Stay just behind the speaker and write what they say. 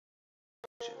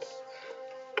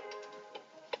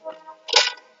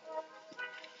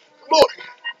Morning.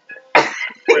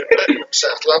 We're in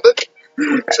South London.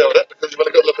 You can tell that because you've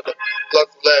only got to look at the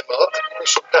local landmark,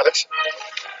 Crystal Palace.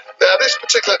 Now, this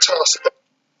particular task...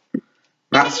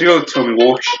 That's your Tommy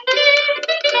Walsh.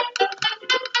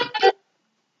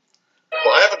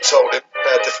 Well, I haven't told him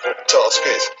how difficult the task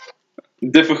is.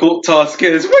 Difficult task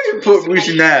is. Why did you put Bruce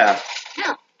in there? No,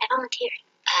 I volunteered.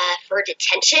 For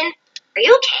detention? Are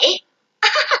you okay?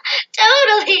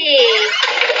 Totally!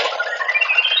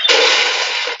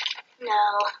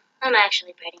 No, I'm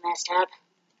actually pretty messed up.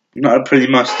 Not pretty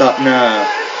messed up now.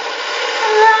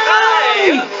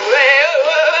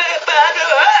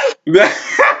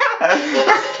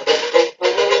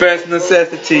 Best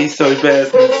necessity, so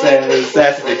best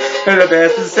necessity. And the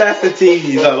best necessity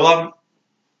is on.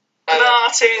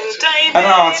 Martin, David. And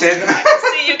Martin.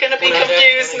 See, you're going to be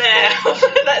confused now.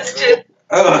 That's just...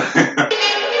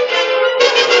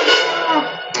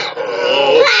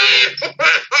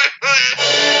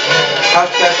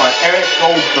 Hashtag by Eric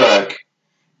Goldberg.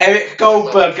 Eric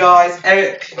Goldberg, guys.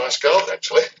 Eric. Nice goal,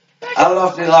 actually. I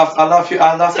love you. So what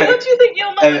do you think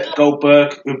your mother Eric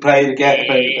Goldberg, who played again.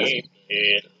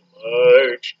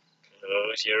 March,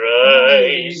 close your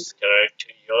eyes, start to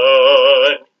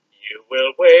yawn. You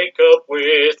will wake up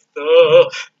with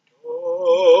the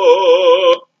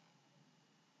dawn.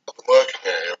 I'm working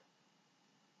here.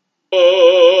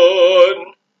 Dawn.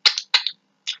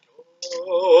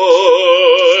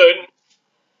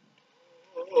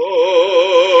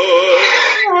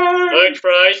 French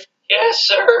fries? Yes,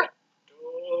 sir.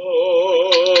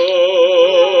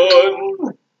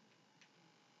 Dawn.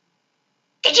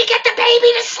 Did you get the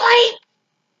baby to sleep?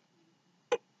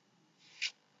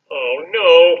 Oh,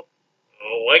 no.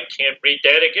 Oh, I can't read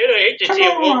that again. I hate to see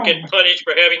a wolf get punished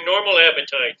for having normal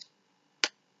appetites.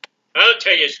 I'll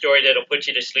tell you a story that'll put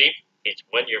you to sleep. It's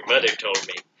one your mother told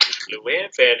me. Luann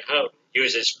Van Houten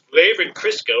uses flavored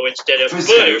Crisco instead of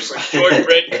butter for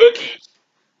shortbread cookies.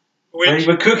 Which is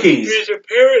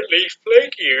apparently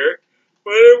flakier,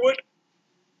 but it would...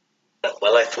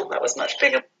 Well, I thought that was much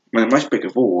bigger. Well, much bigger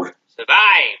forward.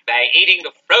 survive by eating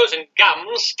the frozen gum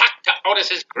stuck to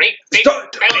Otis's great big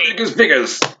belly.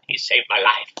 Figures. He saved my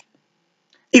life.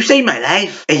 You saved my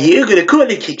life, and you're gonna call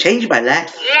it change my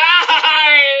life.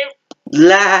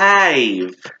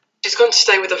 Live! She's gone to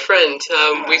stay with a friend.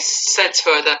 We said to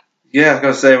her that... Yeah, I was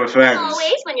gonna say with friends.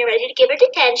 Always when you're ready to give her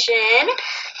detention.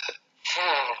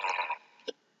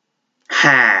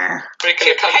 Ha. We're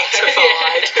gonna become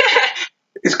petrified.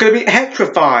 It's gonna be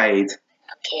petrified.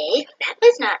 Okay, that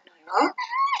was not normal.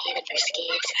 David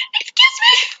Briskett. Excuse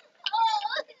me!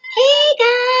 Hey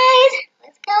guys!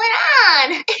 What's going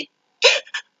on?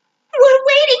 We're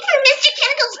waiting for Mr.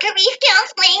 Kendall's grief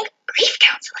counseling. Grief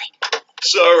counseling?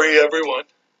 Sorry, everyone.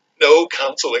 No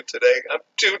counseling today. I'm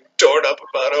too torn up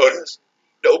about Otis.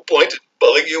 No point in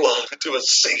pulling you off into a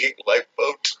sinking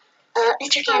lifeboat.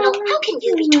 Mr. Kendall, how can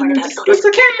you be torn about Otis?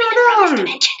 Mr. Kendall,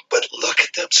 no! But look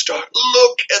at them, Star.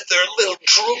 Look at their little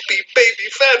droopy, baby,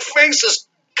 fat faces.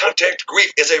 Contact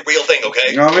grief is a real thing,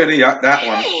 okay? Not really, that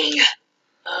one. Dang.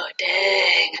 Oh,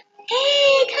 dang.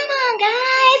 Hey, come on,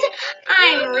 guys.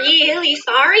 I'm really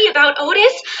sorry about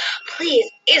Otis. Please,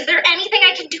 is there anything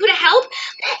I can do to help?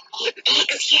 Let me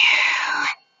fix you.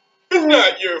 It's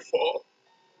not your fault.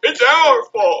 It's our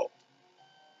fault.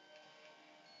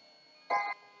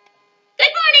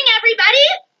 Good morning, everybody.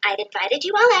 I've invited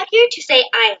you all out here to say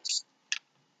I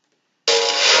am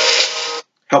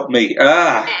Help me.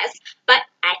 mess, but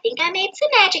I think I made some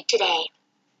magic today.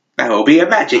 That will be a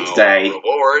magic day.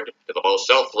 Reward to the most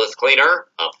selfless cleaner,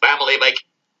 a family make.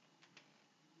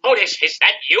 Otis, is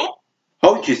that you?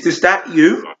 Hodges, is that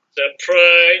you?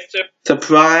 Surprise,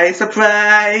 Surprise,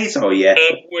 surprise. Oh, yeah.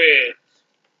 win.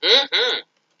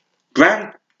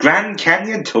 Grand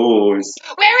Canyon Tours.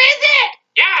 Where is it?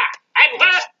 Yeah,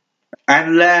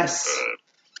 And less.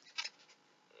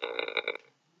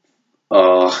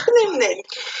 Oh.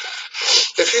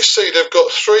 If you see, they've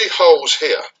got 3 holes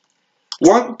here.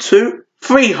 1, 2,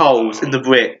 3 holes in the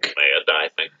brick. And I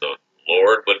think the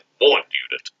Lord would want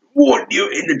you to. Want you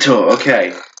in the tour,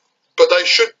 okay. But they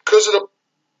should, because of the...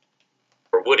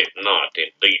 Or would it not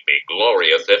indeed be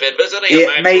glorious if in visiting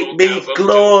It a made me chasm,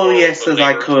 glorious two as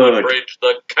I believers could. would bridge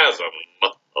the chasm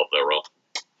of their own.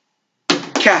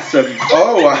 Chasm.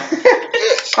 Oh,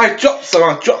 Yes. I dropped the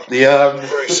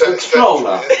Very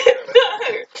controller.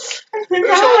 satisfactory. Whose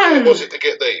idea was it to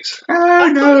get these?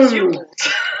 Oh, no.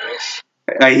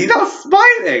 Hey, he's not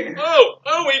smiling.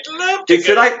 Oh, we'd love to It's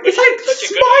like Such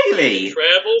a good idea smiley. to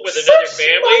travel with So another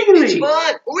family. smiley.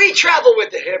 Fun. We travel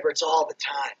with the Hibberts all the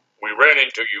time. We ran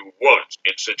into you once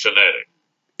in Cincinnati.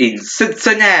 in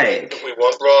Cincinnati. We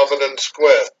want rather than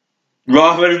square.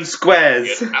 Rather than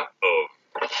squares. Get out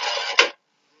of.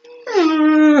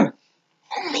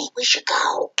 Homie, we should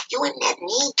go. You and Ned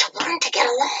need to learn to get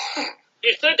along.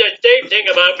 You said the same thing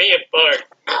about me and Bart.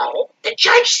 No, the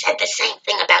judge said the same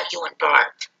thing about you and Bart.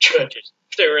 Judges,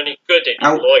 if they're any good, they need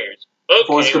Ow. lawyers. Okay,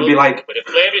 Thought it's gonna be like, but if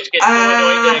Flanders gets so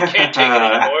annoyed that I can't take it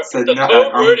anymore, that's the another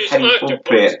code word is unpainful octopus.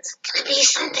 bit. It's gonna be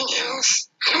something else.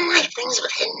 I don't like things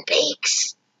with hidden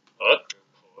bakes.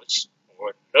 Octopus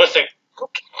or nothing.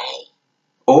 Okay.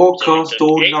 All So cost it's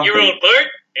or an nothing. 8-year-old Bart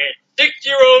and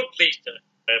 6-year-old Lisa.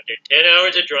 After 10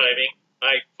 hours of driving,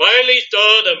 I finally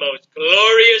saw the most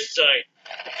glorious sight.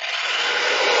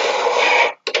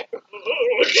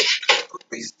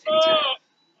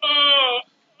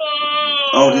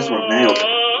 Oh, this one nailed.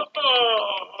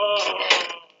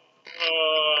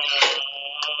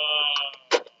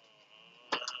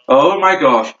 Oh my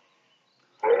gosh.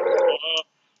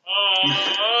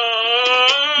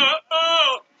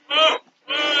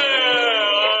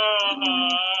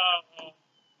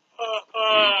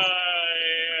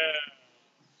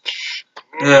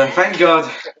 Thank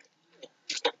God.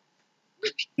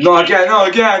 Not again, not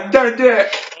again. Don't do it.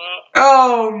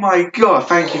 Oh my God.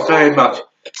 Thank you very much.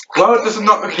 Well, this is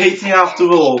not repeating after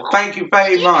all. Thank you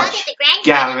very much,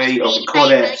 Gary, or we call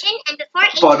it,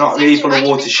 but not really for the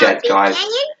watershed, guys.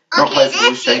 Not close to the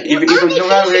watershed. Even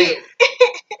you're only.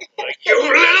 You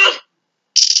little...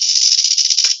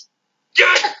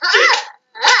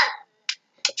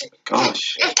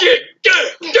 Gosh.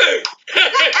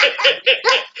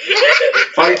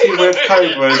 Fighting with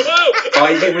cobras,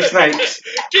 fighting with snakes.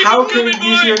 How can you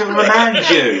use it to remand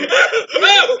you?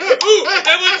 Ow! Ooh,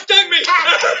 that one stung me!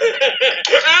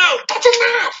 Ow! That's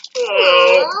enough.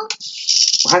 Oh.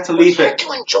 I had to leave We're here it.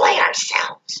 to enjoy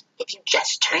ourselves. If you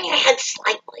just turn your head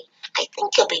slightly, I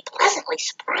think you'll be pleasantly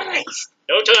surprised.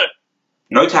 No time.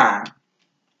 No time.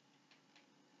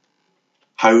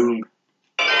 Home.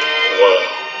 Wow.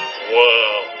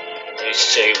 They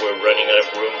say we're running out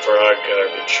of room for our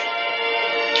garbage.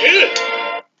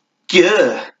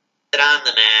 Yeah. On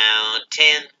the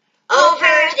mountain.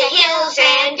 Over the hills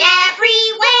and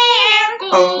everywhere.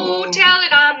 Oh. Tell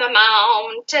it on the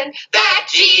mountain That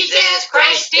Jesus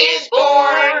Christ is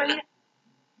born.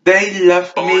 They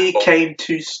left me, came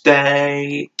to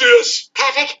stay. This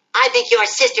Havoc, I think your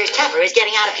sister's temper is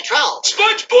getting out of control.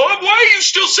 SpongeBob, why are you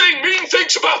still saying mean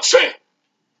things about Sam?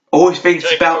 Always thinks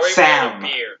Time about for a Sam. round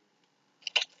beer.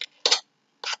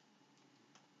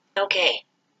 Okay.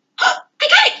 I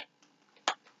got it!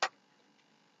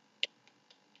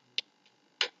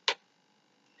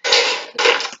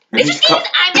 And Mr. he's Stevens,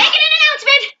 I'm making an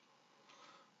announcement.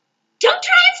 Don't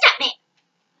try and stop me.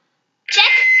 Check.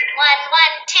 1, 1,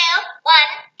 2, 1.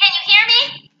 Can you hear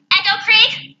me? Echo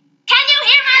Creek? Can you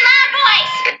hear my loud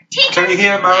voice? Teachers, Can you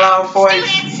hear my loud voice?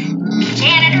 students,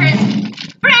 janitors,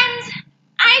 friends,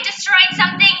 I destroyed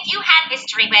something you had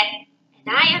history with.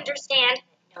 And I understand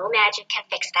that no magic can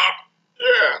fix that.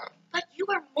 Yeah. But you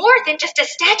are more than just a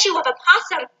statue of a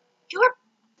possum. You're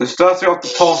The statue of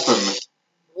the possum.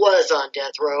 was on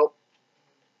death row.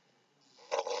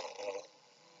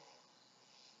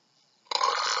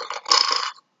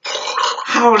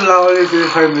 How loud is it when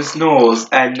Homer snores?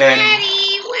 And then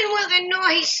Daddy, when will the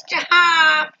noise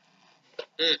stop?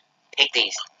 Take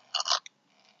these.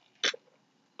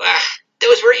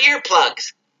 Those were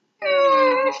earplugs.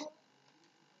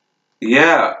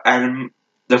 yeah, and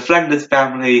the Flanders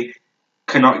family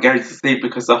cannot go to sleep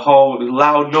because the whole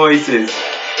loud noises,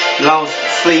 loud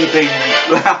sleeping.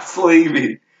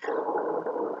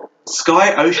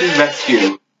 Sky Ocean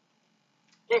Rescue.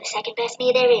 You're the second best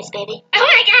me there is, baby. Oh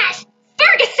my gosh!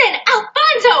 Ferguson!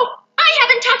 Alfonso! I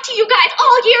haven't talked to you guys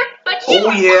all year, but you All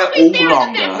are year, always all there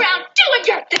longer. in the background doing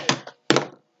your thing.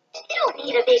 You don't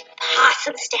need a big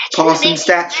possum statue. to Possum make you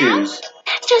proud. statues.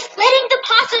 That's just letting the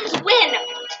possums win.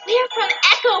 We're from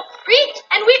Echo Creek,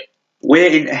 and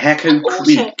We're in Echo also,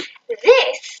 Creek.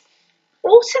 this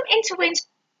Autumn Interwinds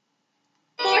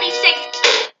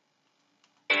 46.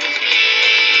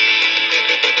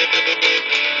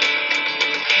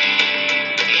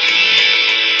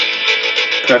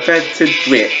 Prevented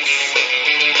Brits.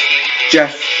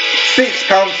 Just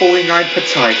 £6.49 per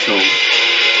title.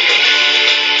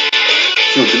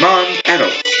 So demand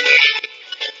adults.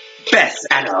 Best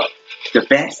adult. The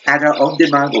best adult on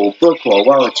demand or book or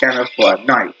world channel for a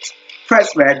night.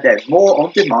 Press red, then more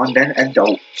on demand than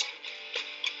adult.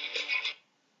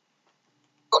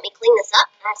 Let me clean this up.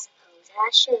 I suppose I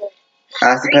should.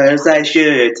 I suppose I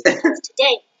should.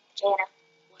 Today, Jana,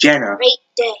 Jenna. great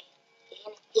day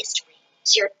in history.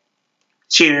 It's your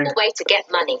Cheers. way to get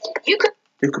money. You could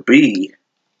It could be.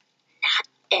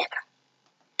 ever.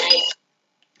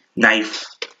 Knife.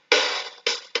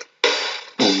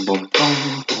 Boom, boom,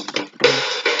 boom, boom, boom, boom.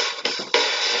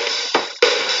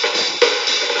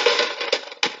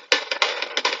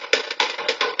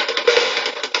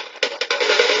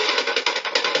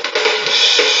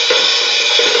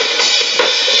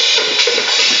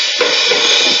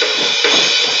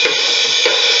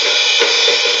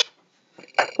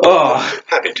 Oh.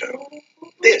 Habito.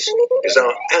 This is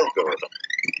our algorithm.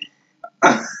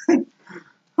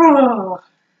 Oh.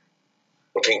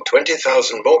 Putting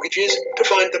 20,000 mortgages to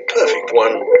find the perfect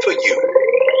one for you.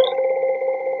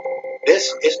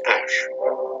 This is Ash,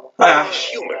 Hi, our Ash.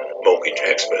 human mortgage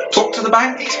expert. Talk to the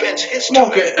bank. He spends his time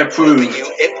Mortgage helping approved.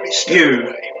 you every step You. of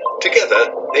the way.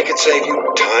 Together, they can save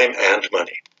you time and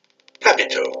money.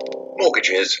 Habito.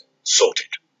 Mortgages sorted.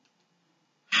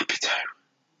 Habito.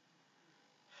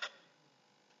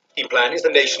 Plan is the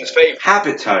nation's favourite.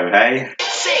 Habito, eh?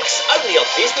 6, only on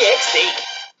Disney XD.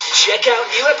 Check out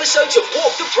new episodes of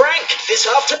Walk the Prank this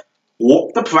afternoon.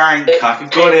 Walk the plank. I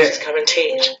got it.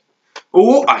 Guaranteed.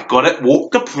 Oh, I got it.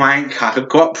 Walk the plank. I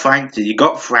got pranked. You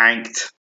got franked.